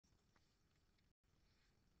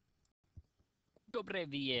Dobre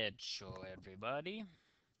wieczór, everybody.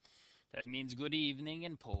 That means good evening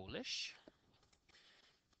in Polish.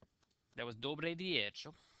 That was dobre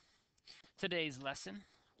wieczór. Today's lesson,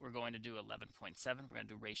 we're going to do 11.7. We're going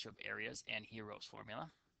to do ratio of areas and heroes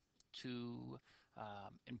formula. Two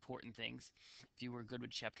important things. If you were good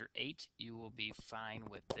with chapter 8, you will be fine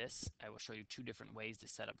with this. I will show you two different ways to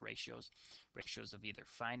set up ratios. Ratios of either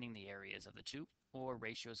finding the areas of the two, or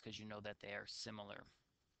ratios because you know that they are similar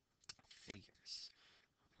figures.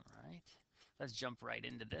 All right, let's jump right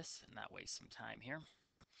into this and not waste some time here.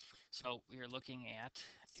 So we are looking at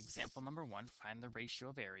example number 1, find the ratio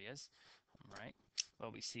of areas. All right,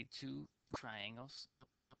 well, we see two triangles.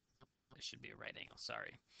 This should be a right angle,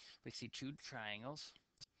 sorry. We see two triangles,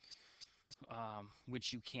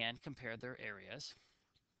 which you can compare their areas.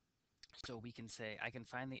 So we can say, I can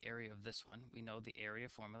find the area of this one. We know the area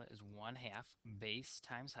formula is 1/2 base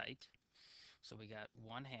times height. So we got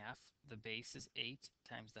 1/2, the base is 8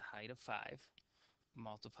 times the height of 5.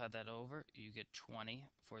 Multiply that over, you get 20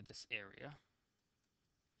 for this area.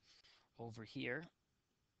 Over here,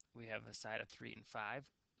 we have a side of 3 and 5,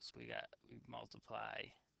 so we multiply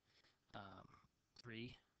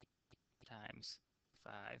 3 times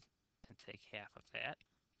 5 and take half of that,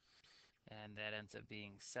 and that ends up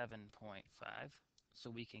being 7.5.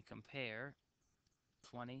 So we can compare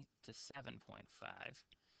 20 to 7.5,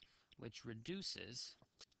 which reduces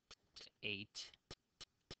to 8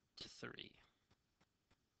 to 3.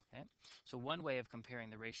 Okay, so one way of comparing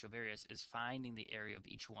the ratio of areas is finding the area of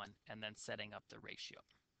each one and then setting up the ratio.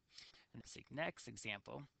 In this next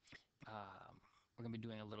example, we're going to be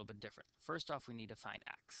doing a little bit different. First off, we need to find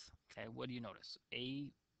x. Okay, what do you notice?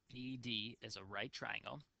 ABD is a right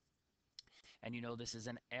triangle, and you know this is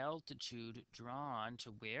an altitude drawn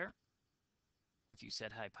to where? If you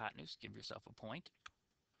said hypotenuse, give yourself a point,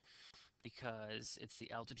 because it's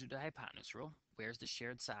the altitude to hypotenuse rule. Where's the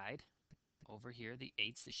shared side? Over here, the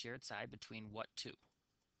 8's the shared side between what two?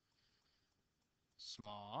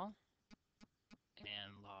 Small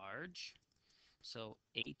and large. So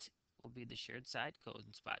 8 will be the shared side, goes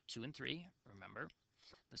in spot 2 and 3. Remember,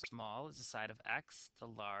 the small is the side of x, the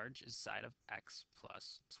large is the side of x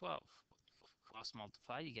plus 12. Cross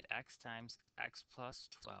multiply, you get x times x plus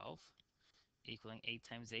 12 equaling 8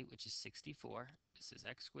 times 8, which is 64. This is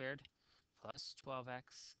x squared plus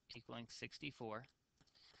 12x equaling 64.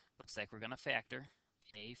 Looks like we're going to factor.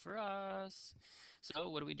 A for us. So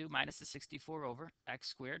what do we do? Minus the 64 over x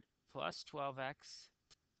squared plus 12x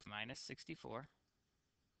minus 64.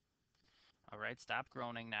 All right, stop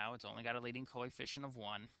groaning now. It's only got a leading coefficient of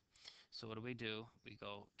 1. So what do? We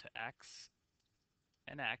go to x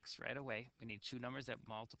and x right away. We need two numbers that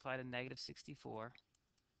multiply to negative 64,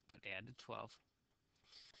 but add to 12.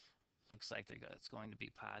 Looks like it's going to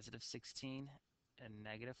be positive 16 and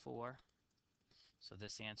negative 4. So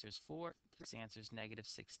this answer is 4. This answer is negative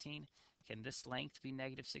 16. Can this length be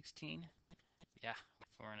negative 16? Yeah,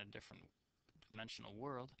 we're in a different dimensional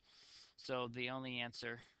world. So the only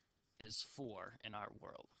answer is 4 in our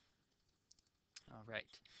world. All right,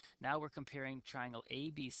 now we're comparing triangle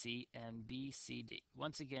ABC and BCD.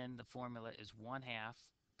 Once again, the formula is 1/2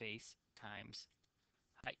 base times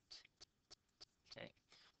height. Okay,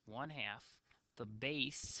 1/2. The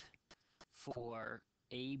base for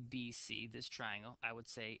ABC, this triangle, I would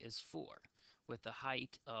say is 4, with the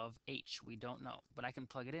height of h. We don't know, but I can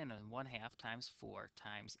plug it in 1/2 times 4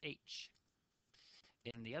 times h.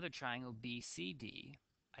 In the other triangle, BCD,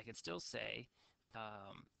 I could still say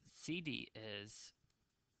CD is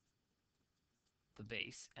the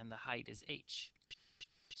base and the height is h.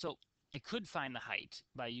 So I could find the height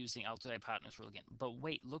by using altitude hypotenuse rule again. But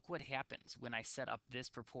wait, look what happens when I set up this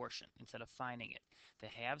proportion instead of finding it. The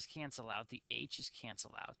halves cancel out, the h's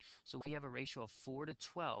cancel out. So we have a ratio of 4 to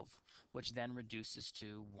 12, which then reduces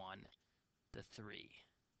to 1 to 3.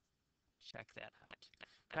 Check that out.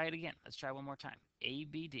 Try it again. Let's try one more time.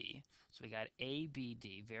 ABD. So we got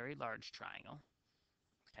ABD, very large triangle.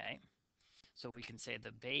 Okay. So we can say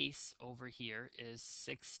the base over here is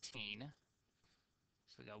 16.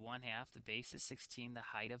 So we got 1/2. The base is 16, the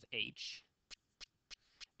height of h.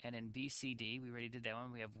 And in BCD, we already did that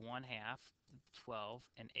one. We have 1/2, 12,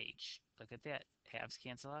 and h. Look at that. Halves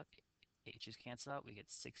cancel out. H's cancel out. We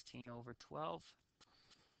get 16 over 12,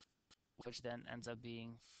 which then ends up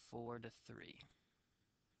being 4 to 3.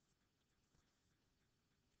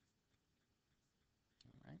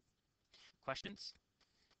 All right. Questions?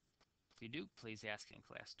 If you do, please ask in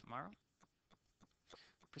class tomorrow.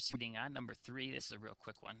 Proceeding on, number 3, this is a real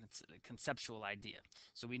quick one. It's a conceptual idea.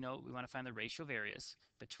 So we know we want to find the ratio of areas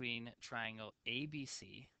between triangle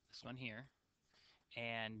ABC, this one here,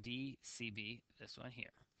 and DCB, this one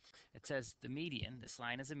here. It says the median, this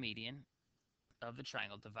line is a median of the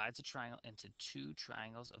triangle, divides a triangle into two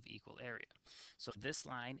triangles of equal area. So this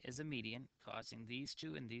line is a median, causing these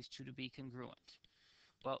two and these two to be congruent.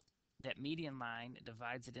 Well, that median line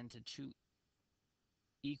divides it into two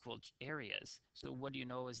equal areas. So what do you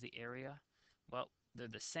know is the area? Well, they're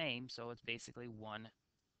the same, so it's basically 1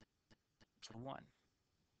 to 1.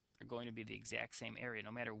 They're going to be the exact same area.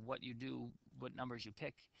 No matter what you do, what numbers you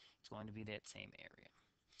pick, it's going to be that same area.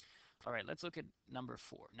 All right, let's look at number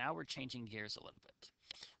 4. Now we're changing gears a little bit.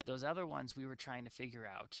 Those other ones we were trying to figure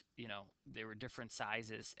out, they were different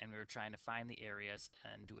sizes and we were trying to find the areas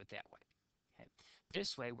and do it that way. Okay.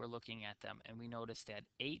 This way we're looking at them and we notice that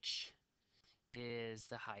H is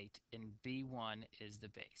the height and B1 is the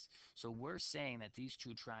base. So we're saying that these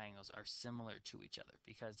two triangles are similar to each other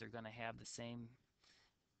because they're going to have the same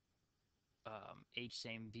H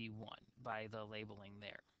same B1 by the labeling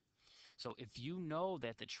there. So if you know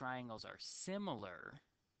that the triangles are similar,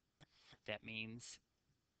 that means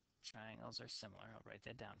triangles are similar. I'll write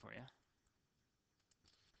that down for you.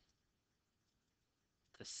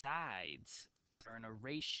 The sides are in a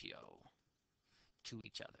ratio to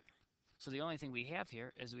each other. So the only thing we have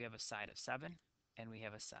here is we have a side of 7 and we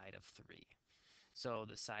have a side of 3. So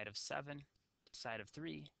the side of 7, side of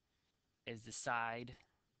 3 is the side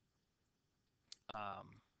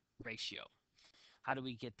ratio. How do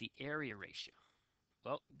we get the area ratio?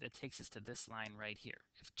 Well, that takes us to this line right here.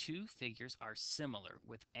 If two figures are similar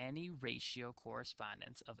with any ratio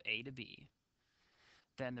correspondence of A to B,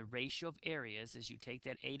 then the ratio of areas is you take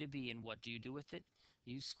that A to B and what do you do with it?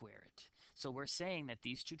 You square it. So we're saying that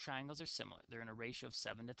these two triangles are similar. They're in a ratio of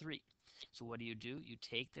 7 to 3. So what do? You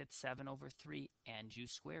take that 7 over 3 and you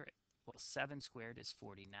square it. Well, 7 squared is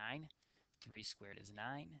 49. 3 squared is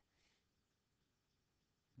 9.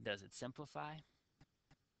 Does it simplify?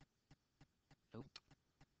 Nope.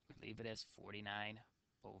 We leave it as 49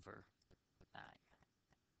 over 9.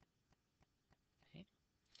 Okay.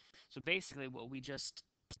 So basically what we just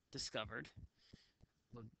discovered,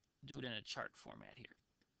 we'll do it in a chart format here.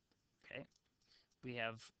 Okay. We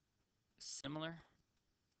have similar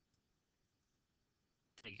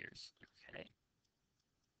figures. Okay.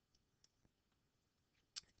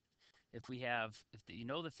 If you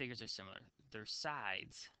know the figures are similar, their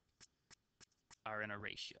sides are in a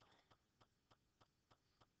ratio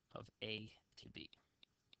of A to B.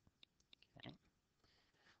 Okay.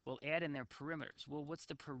 We'll add in their perimeters. Well, what's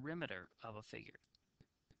the perimeter of a figure?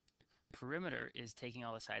 Perimeter is taking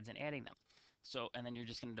all the sides and adding them. So, and then you're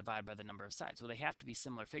just going to divide by the number of sides. Well, they have to be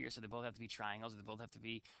similar figures, so they both have to be triangles, or they both have to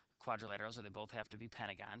be quadrilaterals, or they both have to be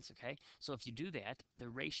pentagons, okay? So if you do that, the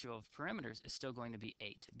ratio of perimeters is still going to be A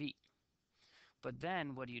to B. But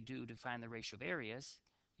then what do you do to find the ratio of areas?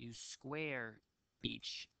 You square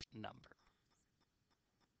each number.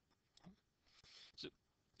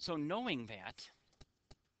 So knowing that,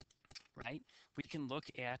 right, we can look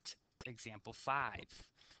at example 5,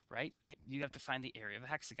 right? You have to find the area of a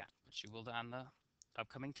hexagon, which you will on the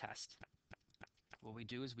upcoming test. What we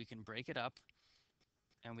do is we can break it up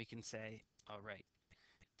and we can say, all right,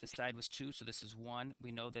 this side was 2, so this is 1.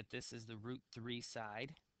 We know that this is the root 3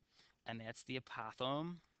 side, and that's the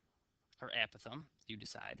apothem, or apothem, you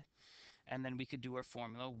decide. And then we could do our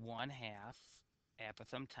formula 1/2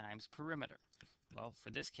 apothem times perimeter. Well, for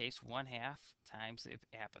this case, 1/2 times the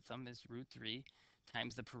apothem is root 3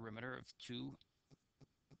 times the perimeter of 2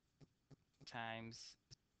 times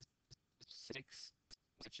 6,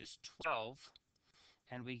 which is 12,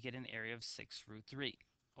 and we get an area of 6 root 3.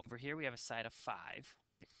 Over here we have a side of 5,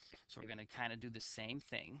 so we're going to kind of do the same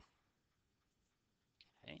thing,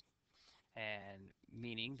 okay? And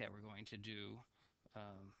meaning that we're going to do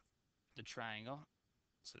the triangle.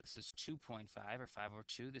 So this is 2.5 or 5 over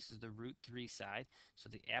 2. This is the root 3 side. So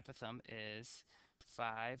the apothem is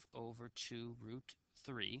 5 over 2 root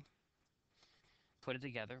 3. Put it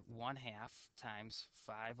together, 1/2 times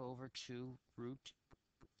 5 over 2 root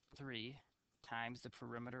 3 times the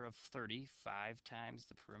perimeter of 30. 5 times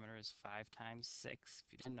the perimeter is 5 times 6.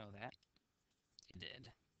 If you didn't know that, you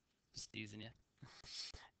did. Just teasing you.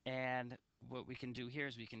 And what we can do here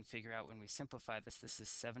is we can figure out when we simplify this, this is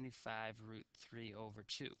 75 root 3 over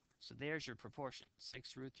 2. So there's your proportion,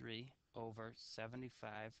 6 root 3 over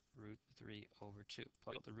 75 root 3 over 2.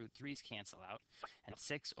 Well, the root 3's cancel out, and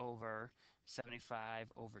 6 over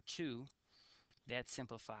 75 over 2, that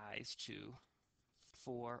simplifies to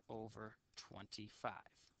 4 over 25.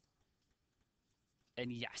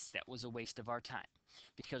 And yes, that was a waste of our time.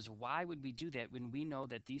 Because why would we do that when we know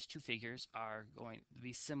that these two figures are going to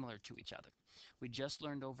be similar to each other? We just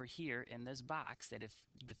learned over here in this box that if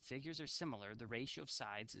the figures are similar, the ratio of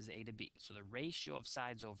sides is A to B. So the ratio of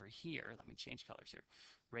sides over here, let me change colors here.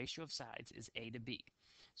 Ratio of sides is A to B.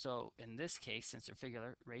 So in this case, since they're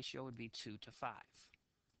figular, ratio would be 2 to 5.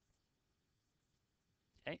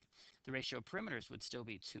 Okay? The ratio of perimeters would still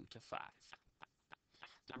be 2 to 5.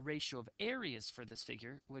 The ratio of areas for this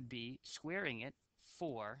figure would be squaring it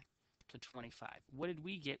 4 to 25. What did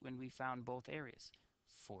we get when we found both areas?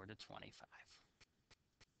 4 to 25.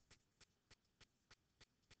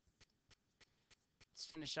 Let's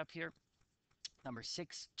finish up here. Number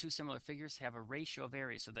 6, two similar figures have a ratio of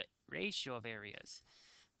areas. So the ratio of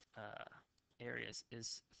uh, areas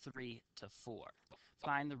is 3 to 4.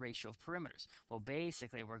 Find the ratio of perimeters. Well,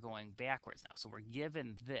 basically, we're going backwards now. So we're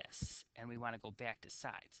given this, and we want to go back to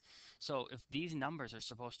sides. So if these numbers are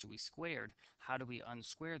supposed to be squared, how do we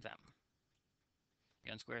unsquare them?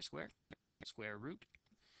 You unsquare a square, square root.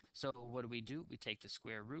 So what do? We take the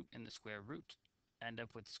square root and the square root, end up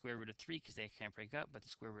with the square root of 3 because they can't break up, but the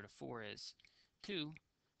square root of 4 is 2.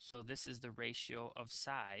 So this is the ratio of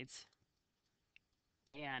sides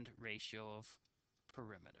and ratio of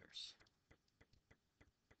perimeters.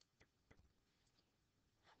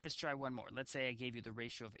 Let's try one more. Let's say I gave you the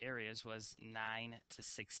ratio of areas was 9 to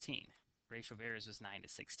 16. Ratio of areas was 9 to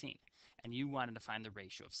 16. And you wanted to find the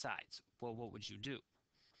ratio of sides. Well, what would you do?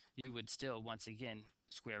 You would still, once again,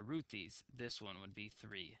 square root these. This one would be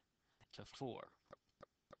 3 to 4.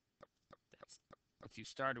 That's if you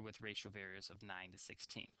started with ratio of areas of 9 to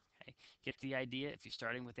 16. Okay? Get the idea? If you're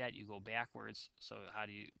starting with that, you go backwards. So how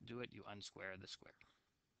do you do it? You unsquare the square.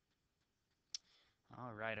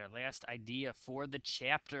 All right, our last idea for the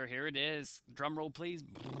chapter. Here it is. Drum roll, please.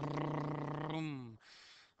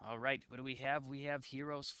 All right, what do we have? We have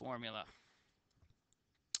Hero's Formula,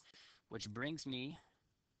 which brings me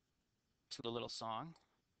to a little song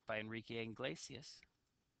by Enrique Iglesias.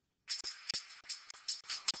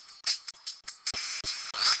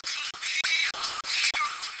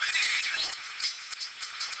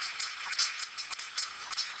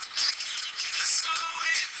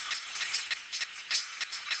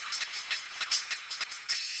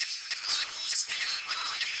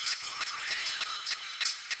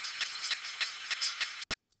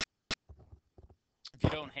 If you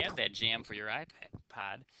don't have that jam for your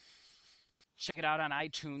iPod, check it out on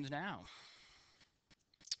iTunes now.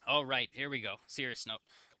 All right, here we go. Serious note.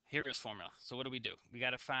 Here's formula. So what do? We got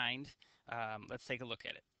to find, let's take a look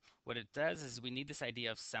at it. What it does is we need this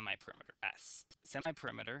idea of semi-perimeter, S.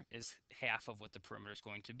 Semi-perimeter is half of what the perimeter is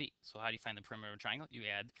going to be. So how do you find the perimeter of a triangle? You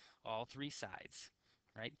add all three sides,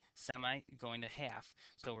 right? Semi going to half.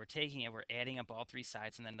 So we're taking it, we're adding up all three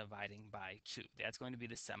sides and then dividing by 2. That's going to be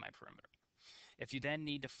the semi-perimeter. If you then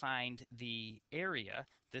need to find the area,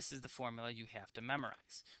 this is the formula you have to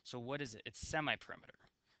memorize. So what is it? It's semi-perimeter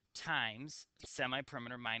times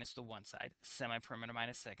semi-perimeter minus the one side, semi-perimeter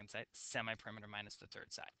minus second side, semi-perimeter minus the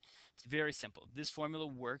third side. It's very simple. This formula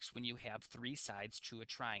works when you have three sides to a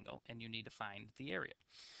triangle and you need to find the area.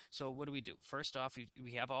 So what do? First off,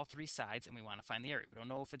 we have all three sides and we want to find the area. We don't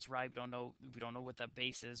know if it's right. We don't know what the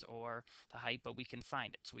base is or the height, but we can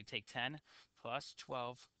find it. So we take 10 plus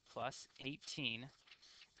 12 plus 18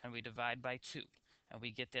 and we divide by 2. And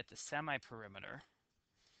we get that the semi-perimeter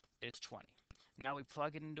is 20. Now we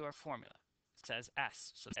plug it into our formula. It says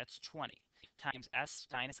S, so that's 20 times S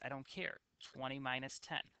minus, I don't care, 20 minus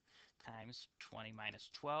 10 times 20 minus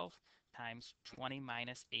 12 times 20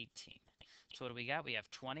 minus 18. So what do we got? We have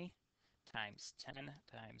 20 times 10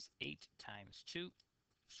 times 8 times 2,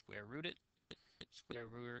 square root it, square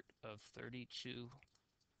root of 32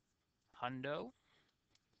 hundo,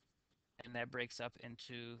 and that breaks up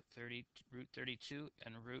into root 32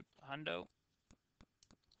 and root hundo,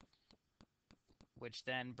 which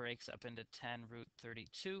then breaks up into 10 root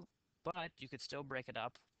 32, but you could still break it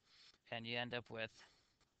up and you end up with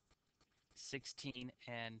 16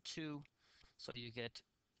 and 2, so you get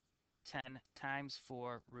 10 times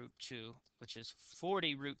 4 root 2, which is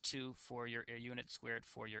 40 root 2 for your unit squared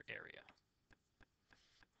for your area.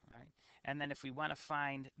 All right. And then if we want to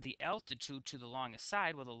find the altitude to the longest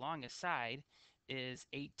side, well, the longest side is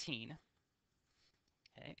 18.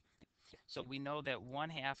 Okay. So we know that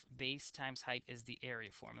 1/2 base times height is the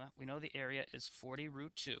area formula. We know the area is 40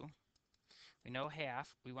 root 2. We know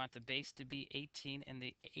half. We want the base to be 18 and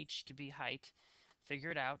the h to be height.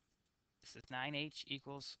 Figure it out. This is 9h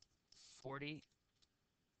equals 40.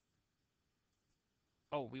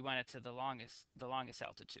 Oh, we want it to the longest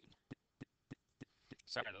altitude.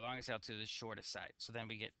 Sorry, the longest altitude is shortest side. So then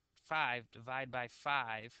we get 5, divide by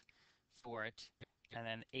 5 for it, and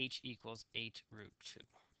then h equals 8 root 2.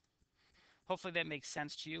 Hopefully that makes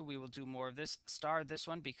sense to you. We will do more of this. Star this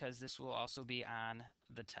one because this will also be on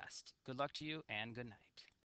the test. Good luck to you and good night.